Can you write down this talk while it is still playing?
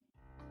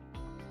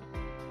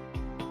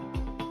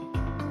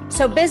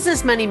So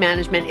business money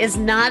management is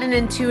not an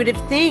intuitive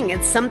thing.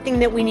 It's something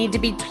that we need to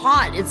be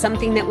taught. It's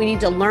something that we need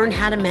to learn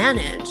how to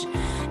manage.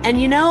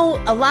 And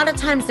a lot of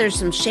times there's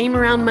some shame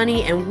around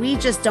money and we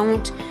just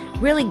don't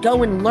really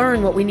go and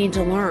learn what we need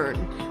to learn.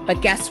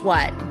 But guess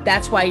what?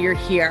 That's why you're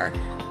here.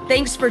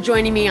 Thanks for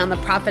joining me on the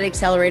Profit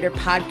Accelerator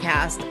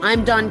podcast.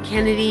 I'm Dawn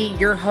Kennedy,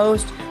 your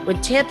host,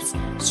 with tips,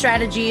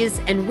 strategies,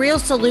 and real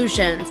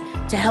solutions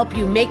to help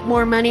you make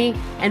more money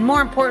and,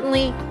 more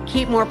importantly,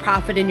 keep more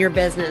profit in your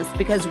business,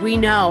 because we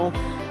know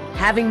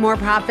having more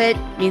profit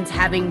means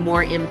having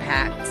more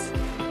impact.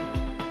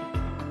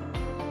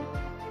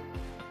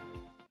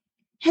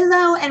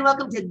 Hello, and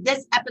welcome to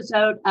this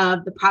episode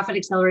of the Profit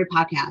Accelerator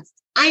podcast.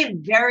 I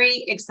am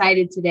very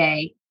excited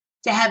today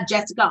to have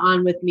Jessica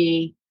on with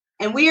me,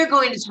 and we are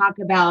going to talk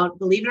about,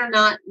 believe it or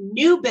not,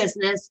 new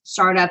business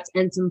startups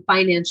and some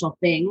financial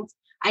things.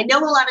 I know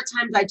a lot of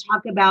times I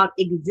talk about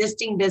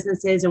existing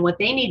businesses and what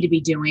they need to be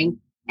doing.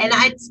 And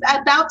it's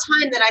about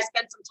time that I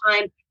spent some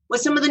time with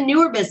some of the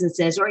newer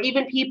businesses, or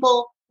even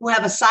people who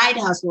have a side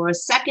hustle or a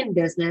second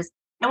business,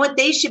 and what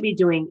they should be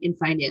doing in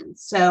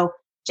finance. So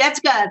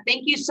Jessica,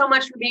 thank you so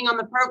much for being on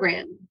the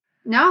program.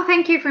 No,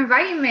 thank you for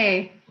inviting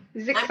me.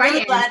 This is exciting. I'm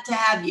really glad to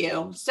have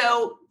you.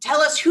 So tell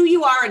us who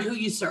you are and who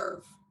you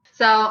serve.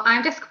 So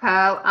I'm Jessica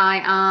Pearl.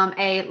 I am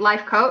a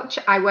life coach.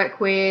 I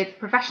work with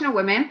professional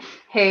women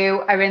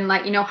who are in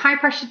high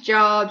pressure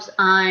jobs,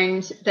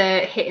 and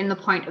they're hitting the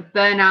point of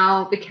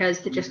burnout because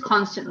they're just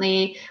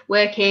constantly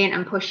working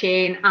and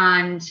pushing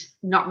and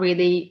not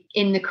really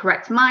in the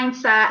correct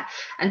mindset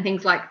and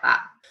things like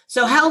that.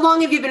 So how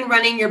long have you been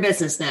running your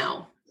business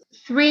now?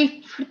 4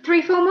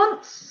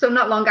 months. So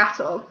not long at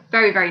all.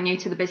 Very, very new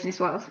to the business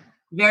world.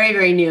 Very,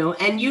 very new.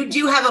 And you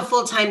do have a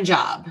full-time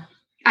job.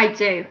 I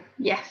do,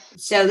 yes.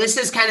 So this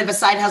is kind of a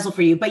side hustle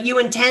for you, but you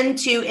intend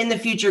to, in the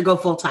future, go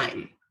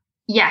full-time?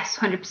 Yes,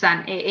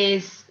 100%. It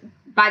is,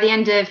 by the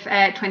end of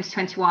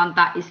 2021,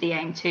 that is the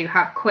aim, to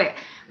have quit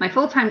my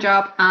full-time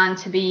job and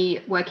to be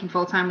working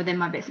full-time within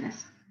my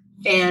business.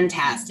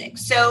 Fantastic.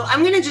 So I'm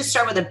going to just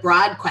start with a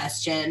broad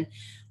question.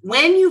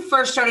 When you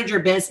first started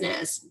your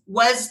business,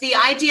 was the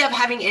idea of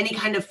having any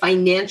kind of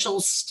financial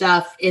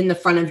stuff in the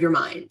front of your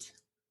mind?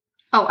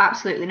 Oh,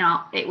 absolutely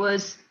not. It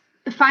was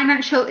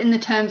financial in the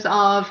terms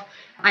of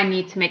I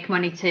need to make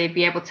money to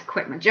be able to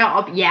quit my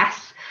job,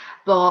 yes,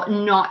 but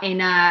not in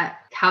a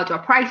how do I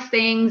price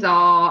things,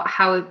 or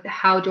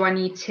how do I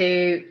need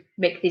to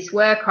make this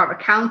work, or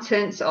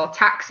accountants or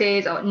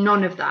taxes, or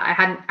none of that.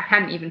 I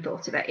hadn't even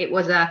thought of it. It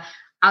was a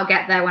I'll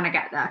get there when I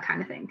get there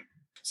kind of thing.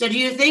 So do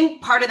you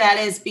think part of that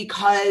is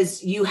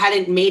because you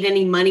hadn't made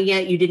any money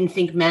yet, you didn't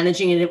think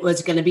managing it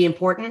was going to be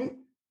important?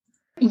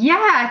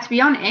 Yeah, to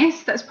be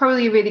honest, that's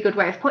probably a really good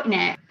way of putting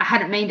it. I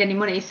hadn't made any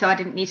money, so I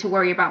didn't need to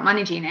worry about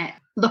managing it.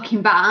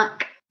 Looking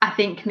back, I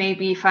think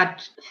maybe if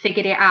I'd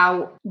figured it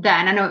out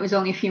then, I know it was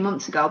only a few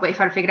months ago, but if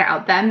I'd figured it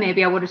out then,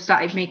 maybe I would have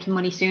started making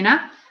money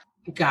sooner.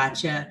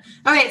 Gotcha.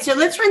 All right, so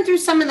let's run through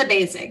some of the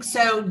basics.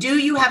 So do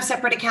you have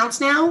separate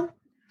accounts now?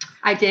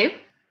 I do.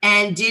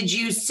 And did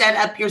you set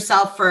up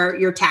yourself for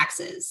your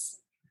taxes?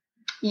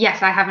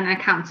 Yes, I have an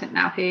accountant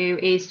now who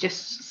is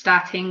just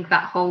starting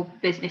that whole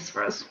business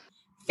for us.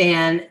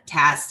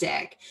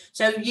 Fantastic.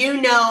 So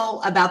you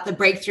know about the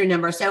breakthrough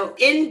number. So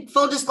in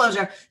full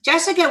disclosure,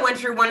 Jessica went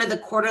through one of the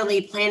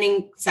quarterly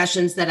planning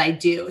sessions that I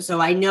do. So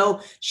I know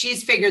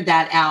she's figured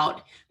that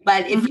out.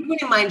 But if you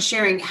wouldn't mind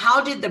sharing,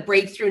 how did the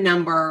breakthrough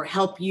number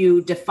help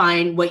you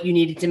define what you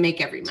needed to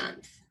make every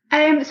month?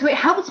 So it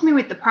helped me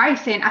with the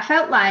pricing. I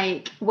felt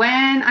like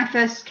when I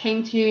first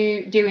came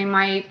to doing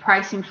my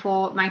pricing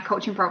for my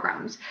coaching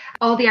programs,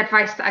 all the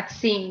advice that I'd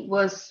seen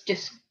was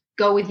just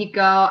go with your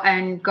gut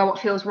and go what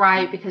feels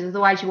right, because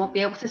otherwise you won't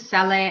be able to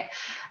sell it.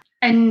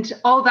 And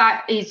all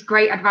that is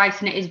great advice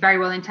and it is very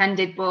well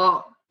intended.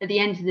 But at the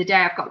end of the day,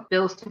 I've got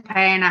bills to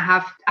pay and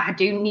I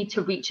do need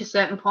to reach a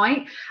certain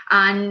point.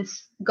 And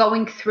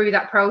going through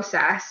that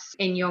process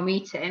in your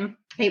meeting,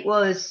 it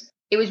was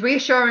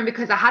reassuring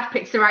because I had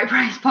picked the right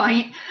price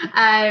point,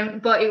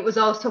 but it was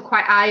also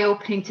quite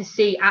eye-opening to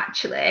see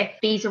actually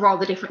these are all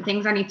the different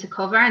things I need to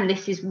cover, and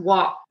this is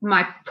what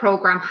my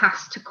program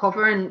has to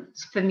cover and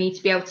for me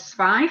to be able to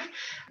survive,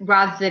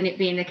 rather than it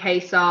being a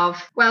case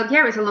of, well,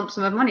 yeah, it's a lump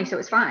sum of money, so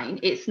it's fine.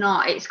 It's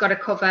not. It's got to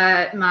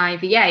cover my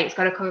VA, it's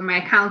got to cover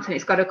my accountant,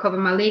 it's got to cover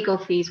my legal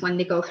fees when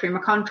they go through my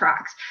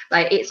contracts.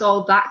 Like, it's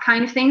all that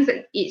kind of things.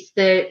 That it's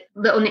the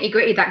little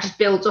nitty-gritty that just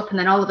builds up, and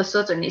then all of a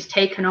sudden it's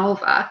taken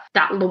over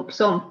that lump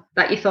sum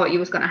that you thought you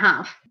was going to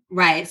have.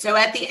 Right. So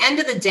at the end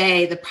of the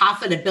day, the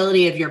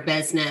profitability of your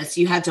business,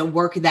 you had to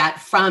work that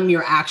from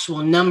your actual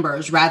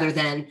numbers rather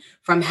than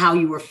from how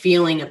you were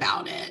feeling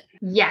about it.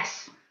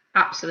 Yes,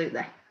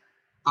 absolutely.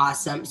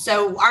 Awesome.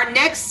 So our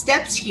next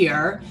steps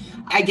here,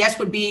 I guess,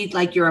 would be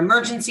like your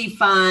emergency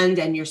fund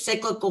and your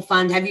cyclical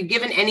fund. Have you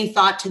given any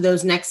thought to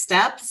those next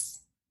steps?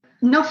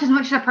 Not as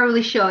much as I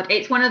probably should.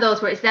 It's one of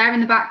those where it's there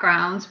in the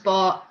background,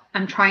 but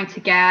I'm trying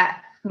to get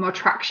more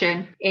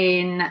traction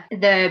in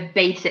the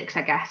basics,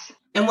 I guess.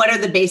 And what are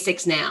the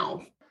basics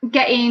now?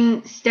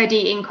 Getting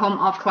steady income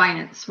of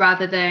clients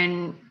rather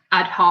than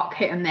ad hoc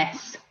hit and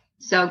miss.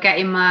 So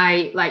getting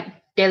my like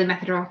daily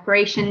method of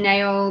operation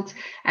nailed,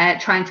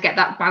 trying to get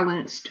that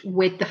balanced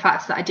with the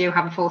fact that I do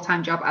have a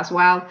full-time job as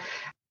well.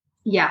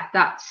 Yeah,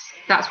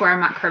 that's where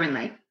I'm at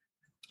currently.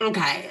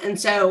 Okay. And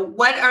so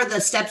what are the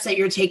steps that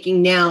you're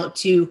taking now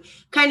to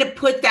kind of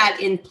put that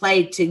in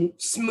play to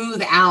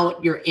smooth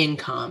out your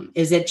income?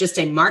 Is it just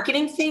a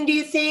marketing thing, do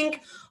you think?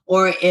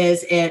 Or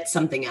is it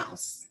something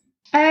else?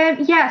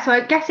 Yeah, so I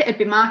guess it'd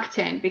be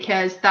marketing,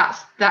 because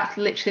that's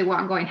literally what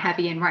I'm going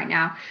heavy in right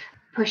now.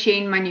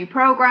 Pushing my new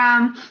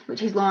program,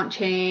 which is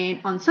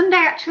launching on Sunday,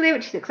 actually,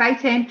 which is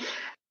exciting.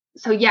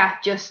 So yeah,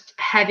 just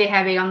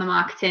heavy on the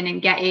marketing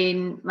and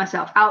getting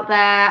myself out there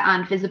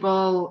and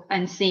visible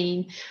and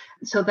seen,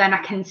 so then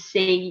I can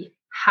see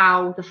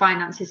how the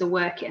finances are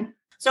working.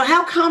 So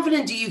how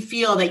confident do you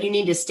feel that you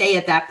need to stay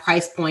at that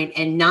price point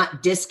and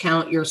not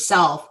discount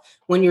yourself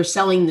when you're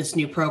selling this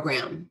new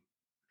program?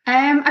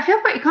 I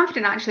feel pretty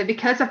confident, actually,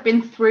 because I've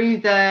been through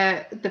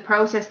the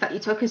process that you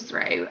took us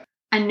through.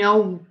 I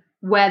know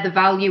where the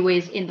value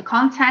is in the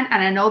content,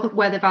 and I know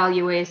where the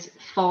value is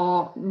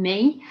for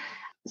me.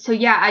 So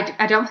yeah,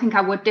 I don't think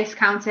I would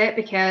discount it,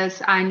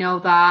 because I know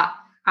that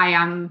I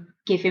am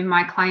giving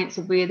my clients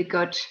a really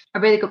good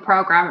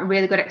program, a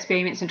really good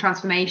experience and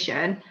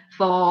transformation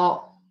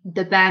for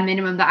the bare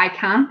minimum that I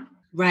can.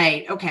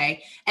 Right.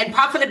 Okay. And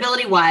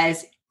profitability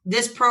wise,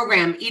 this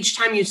program, each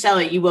time you sell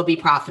it, you will be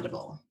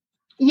profitable.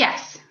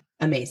 Yes.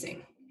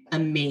 Amazing.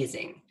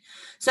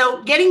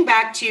 So getting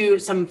back to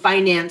some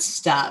finance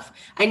stuff,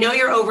 I know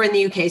you're over in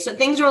the UK, so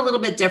things are a little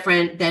bit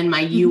different than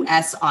my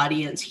US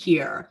audience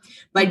here,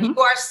 but you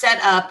are set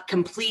up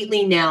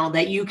completely now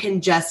that you can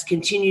just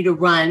continue to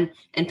run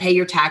and pay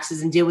your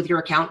taxes and deal with your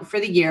accountant for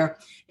the year.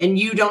 And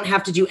you don't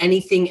have to do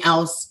anything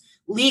else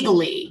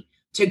legally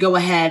to go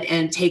ahead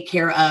and take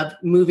care of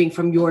moving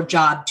from your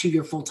job to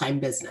your full-time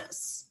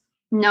business.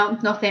 No,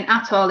 nothing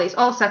at all. It's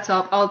all set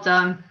up, all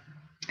done.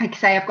 Like I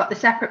say, I've got the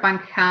separate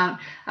bank account.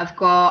 I've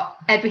got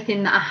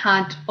everything that I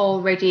had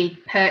already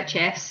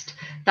purchased.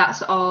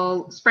 That's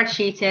all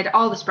spreadsheeted,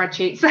 all the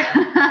spreadsheets.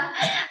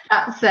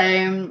 That's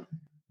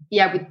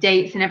with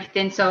dates and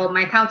everything. So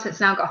my accountant's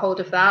now got hold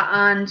of that,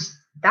 and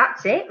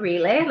that's it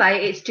really.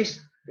 Like it's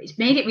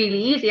made it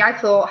really easy. I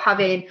thought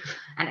having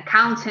an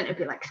accountant would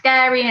be like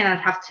scary, and I'd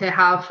have to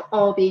have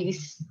all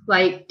these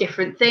like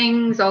different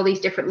things, all these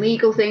different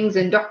legal things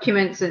and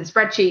documents and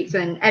spreadsheets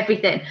and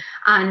everything.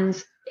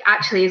 And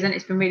actually isn't.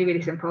 It's been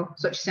really simple.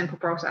 Such a simple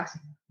process.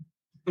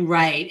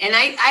 Right. And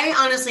I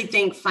honestly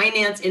think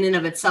finance in and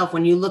of itself,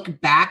 when you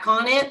look back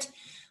on it,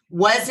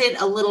 was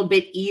it a little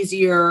bit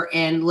easier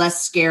and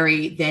less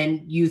scary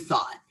than you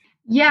thought?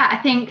 Yeah, I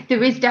think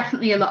there is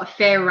definitely a lot of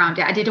fear around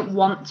it. I didn't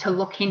want to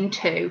look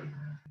into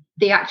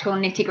the actual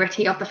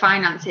nitty-gritty of the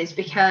finances,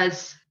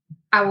 because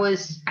I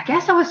was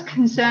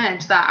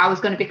concerned that I was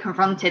going to be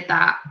confronted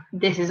that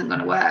this isn't going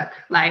to work.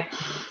 Like,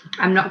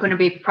 I'm not going to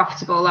be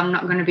profitable. I'm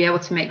not going to be able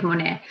to make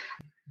money.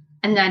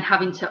 And then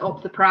having to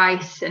up the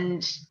price,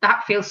 and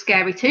that feels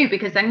scary too,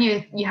 because then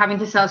you're having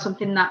to sell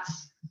something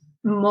that's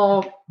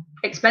more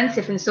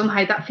expensive, and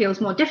somehow that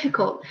feels more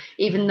difficult,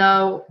 even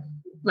though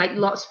like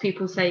lots of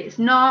people say it's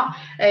not.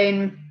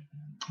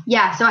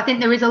 So I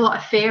think there is a lot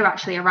of fear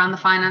actually around the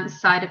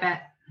finance side of it.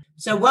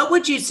 So what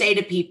would you say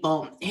to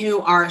people who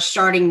are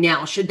starting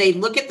now? Should they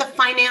look at the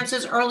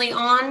finances early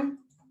on?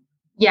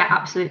 Yeah,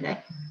 absolutely.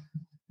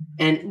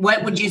 And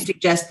what would you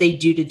suggest they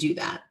do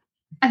that?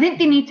 I think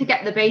they need to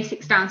get the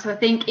basics down. So I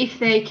think if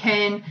they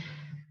can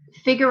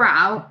figure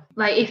out,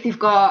 like if they've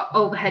got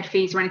overhead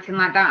fees or anything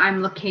like that,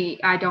 I'm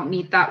lucky I don't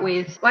need that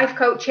with life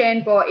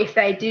coaching. But if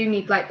they do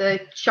need like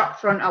the shop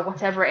front or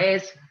whatever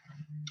it is,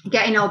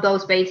 getting all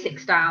those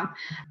basics down.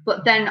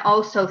 But then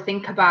also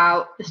think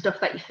about the stuff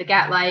that you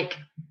forget. Like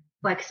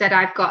I said,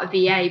 I've got a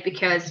VA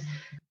because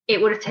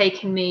it would have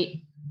taken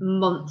me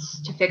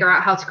months to figure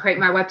out how to create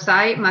my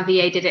website. My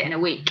VA did it in a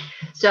week.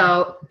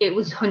 So it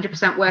was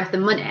 100% worth the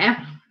money,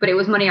 but it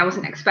was money I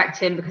wasn't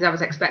expecting, because I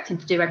was expecting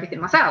to do everything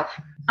myself.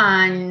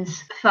 And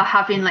for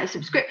having like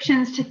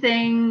subscriptions to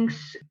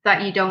things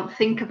that you don't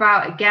think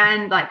about,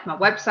 again, like my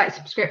website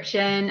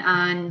subscription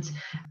and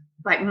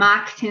like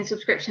marketing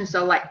subscriptions.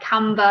 So like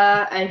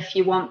Canva, if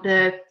you want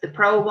the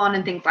pro one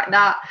and things like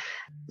that.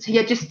 So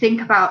yeah, just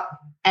think about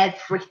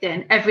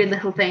everything, every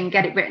little thing,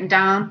 get it written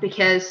down,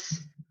 because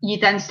you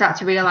then start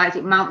to realize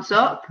it mounts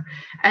up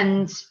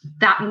and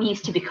that needs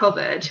to be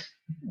covered.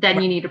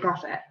 Then you need a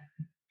profit.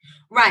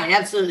 Right.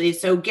 Absolutely.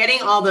 So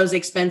getting all those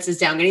expenses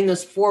down, getting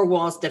those four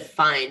walls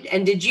defined.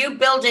 And did you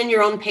build in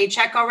your own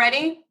paycheck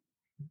already?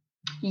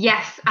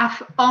 Yes,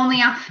 only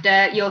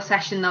after your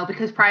session though,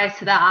 because prior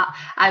to that,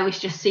 I was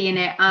just seeing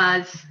it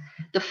as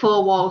the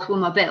four walls were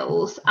my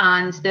bills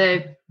and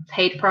the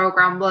paid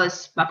program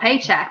was my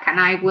paycheck, and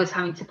I was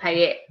having to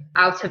pay it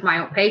out of my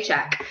own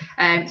paycheck.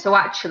 So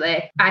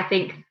actually, I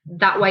think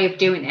that way of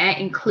doing it,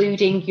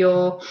 including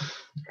your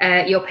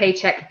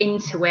paycheck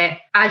into it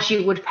as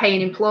you would pay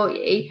an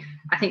employee,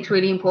 I think is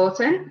really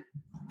important.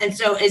 And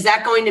so is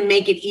that going to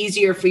make it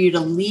easier for you to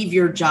leave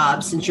your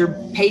job, since your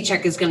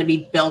paycheck is going to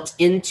be built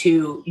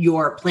into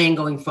your plan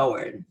going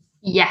forward?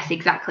 Yes,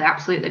 exactly.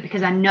 Absolutely.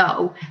 Because I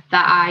know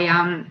that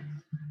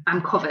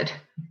I'm covered.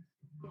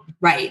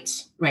 Right.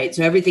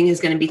 So everything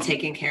is going to be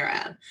taken care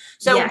of.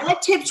 So Yeah.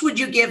 What tips would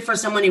you give for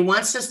someone who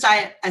wants to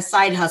start a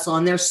side hustle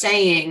and they're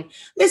saying,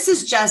 this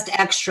is just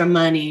extra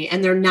money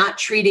and they're not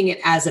treating it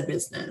as a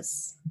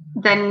business?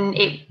 Then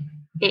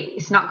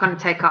it's not going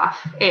to take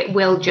off. It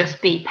will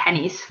just be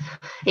pennies.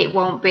 It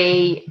won't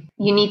be,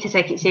 you need to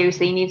take it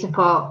seriously. You need to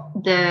put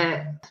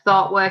the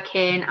thought work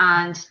in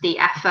and the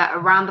effort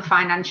around the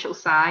financial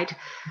side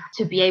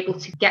to be able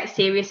to get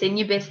serious in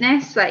your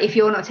business. Like if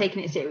you're not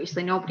taking it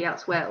seriously, nobody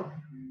else will.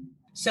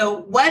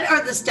 So what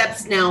are the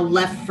steps now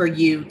left for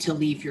you to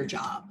leave your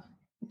job?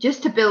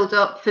 Just to build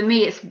up, for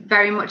me, it's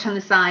very much on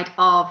the side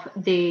of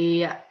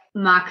the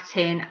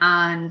marketing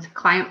and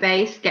client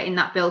base, getting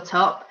that built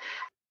up.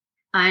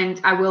 And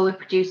I will be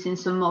producing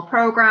some more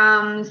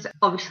programs,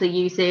 obviously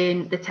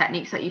using the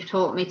techniques that you've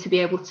taught me to be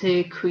able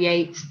to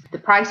create the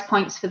price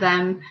points for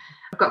them.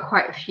 I've got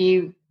quite a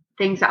few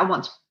things that I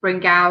want to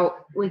bring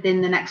out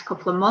within the next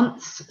couple of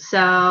months.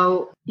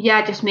 So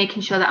yeah, just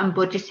making sure that I'm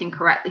budgeting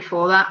correctly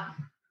for that.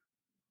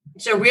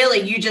 So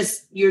really,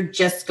 you're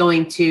just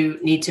going to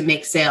need to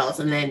make sales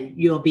and then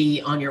you'll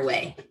be on your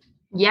way.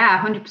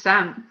 Yeah,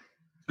 100%.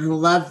 I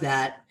love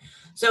that.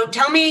 So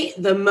tell me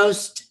the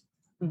most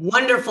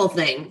wonderful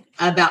thing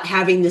about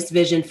having this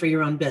vision for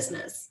your own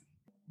business.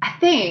 I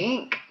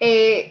think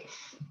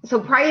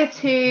so prior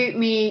to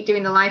me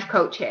doing the life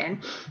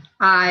coaching,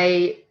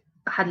 I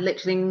had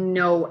literally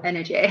no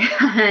energy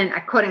and I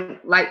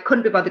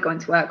couldn't be bothered going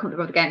to work, couldn't be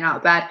bothered getting out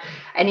of bed,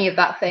 any of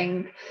that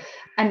thing.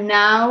 And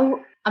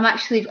now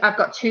I've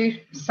got 2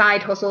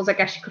 side hustles, I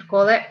guess you could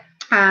call it.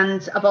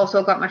 And I've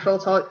also got my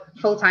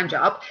full-time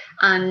job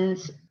and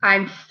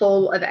I'm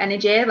full of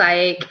energy.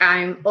 Like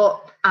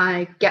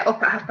I get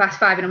up at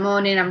 5:30 in the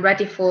morning. I'm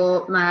ready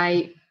for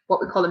my, what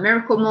we call a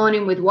miracle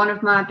morning with one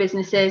of my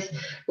businesses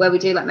where we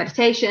do like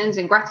meditations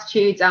and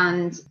gratitudes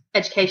and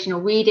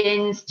educational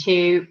readings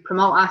to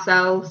promote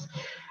ourselves.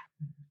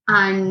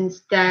 And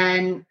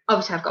then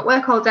obviously I've got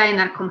work all day and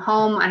then I come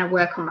home and I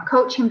work on my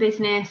coaching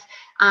business.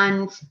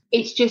 And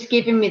it's just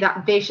giving me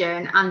that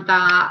vision and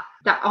that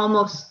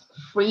almost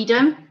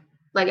freedom.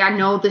 Like I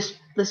know this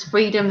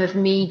freedom of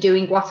me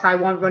doing what I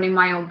want, running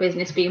my own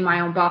business, being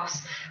my own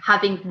boss.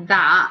 Having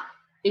that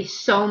is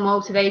so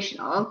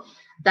motivational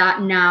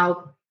that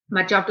now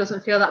my job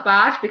doesn't feel that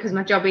bad because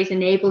my job is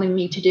enabling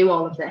me to do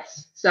all of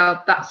this. So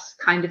that's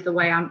kind of the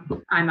way I'm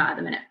at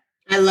the minute.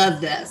 I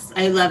love this.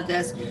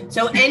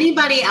 So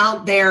anybody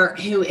out there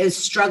who is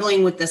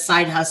struggling with the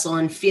side hustle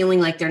and feeling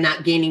like they're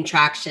not gaining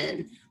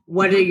traction,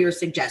 what are your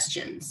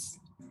suggestions?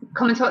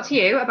 Come and talk to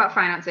you about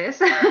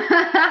finances.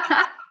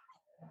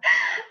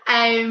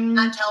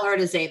 Not tell her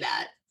to say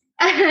that.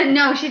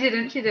 No, she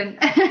didn't.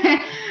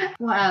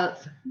 What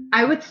else?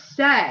 I would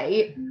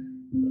say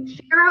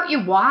figure out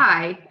your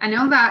why. I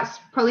know that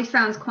probably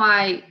sounds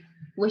quite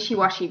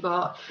wishy-washy,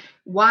 but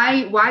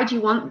why do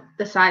you want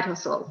the side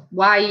hustle?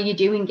 Why are you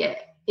doing it?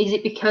 Is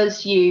it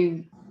because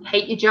you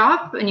hate your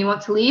job and you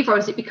want to leave, or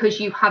is it because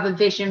you have a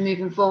vision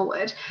moving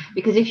forward?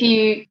 Because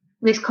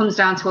this comes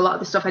down to a lot of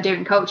the stuff I do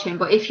in coaching,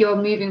 but if you're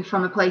moving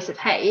from a place of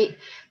hate,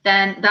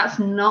 then that's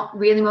not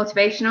really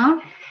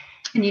motivational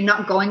and you're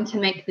not going to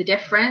make the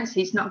difference.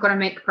 It's not going to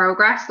make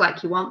progress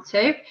like you want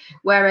to.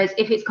 Whereas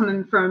if it's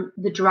coming from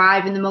the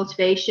drive and the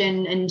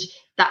motivation and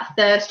that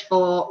thirst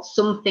for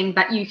something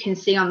that you can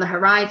see on the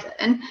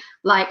horizon,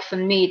 like for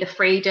me, the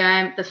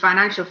freedom, the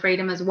financial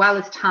freedom, as well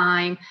as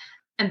time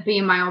and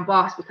being my own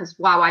boss, because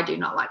wow, I do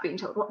not like being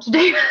told what to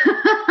do.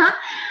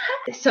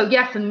 So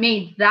yeah, for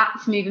me,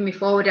 that's moving me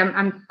forward.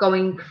 I'm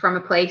going from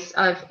a place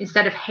of,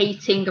 instead of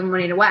hating and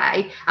running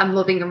away, I'm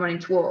loving and running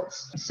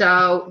towards.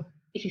 So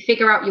if you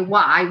figure out your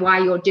why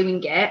you're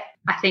doing it,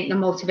 I think the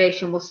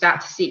motivation will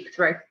start to seep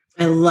through.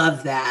 I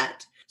love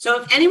that.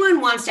 So if anyone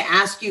wants to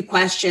ask you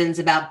questions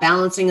about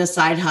balancing a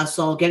side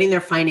hustle, getting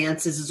their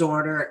finances in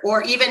order,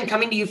 or even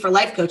coming to you for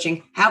life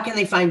coaching, how can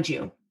they find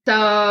you?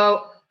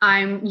 So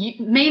I'm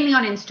mainly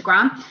on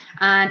Instagram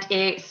and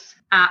it's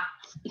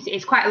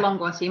quite a long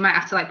one, so you might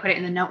have to put it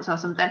in the notes or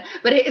something.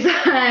 But it's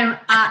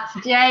at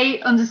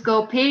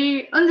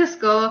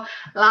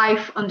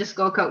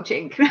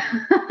J_P_life_coaching.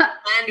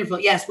 Wonderful.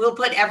 Yes, we'll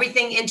put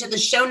everything into the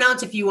show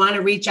notes if you want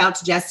to reach out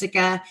to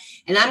Jessica.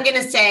 And I'm going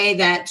to say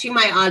that to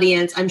my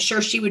audience, I'm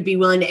sure she would be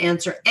willing to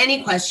answer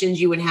any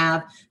questions you would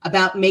have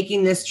about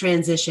making this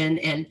transition.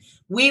 And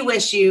we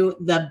wish you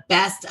the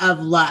best of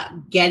luck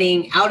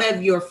getting out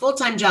of your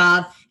full-time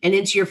job and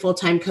into your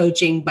full-time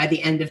coaching by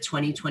the end of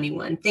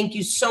 2021. Thank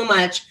you so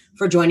much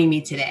for joining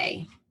me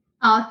today.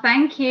 Oh,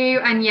 thank you.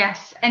 And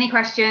yes, any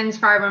questions,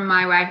 fire them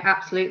my way.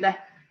 Absolutely.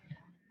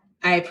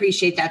 I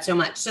appreciate that so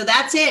much. So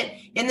that's it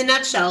in the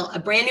nutshell, a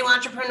brand new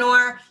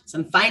entrepreneur,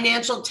 some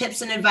financial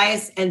tips and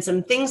advice, and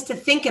some things to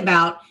think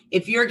about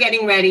if you're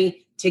getting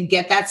ready to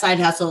get that side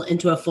hustle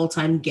into a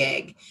full-time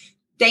gig.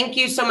 Thank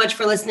you so much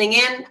for listening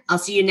in. I'll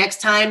see you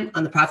next time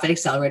on the Profit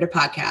Accelerator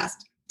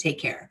podcast. Take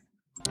care.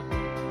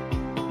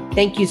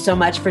 Thank you so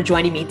much for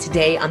joining me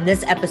today on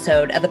this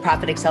episode of the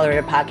Profit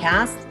Accelerator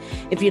podcast.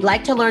 If you'd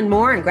like to learn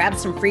more and grab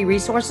some free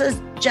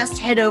resources, just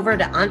head over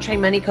to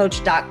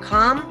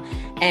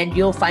entremoneycoach.com and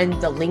you'll find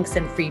the links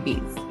and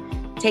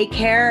freebies. Take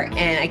care,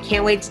 and I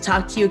can't wait to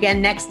talk to you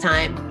again next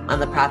time on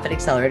the Profit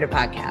Accelerator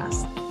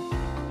podcast.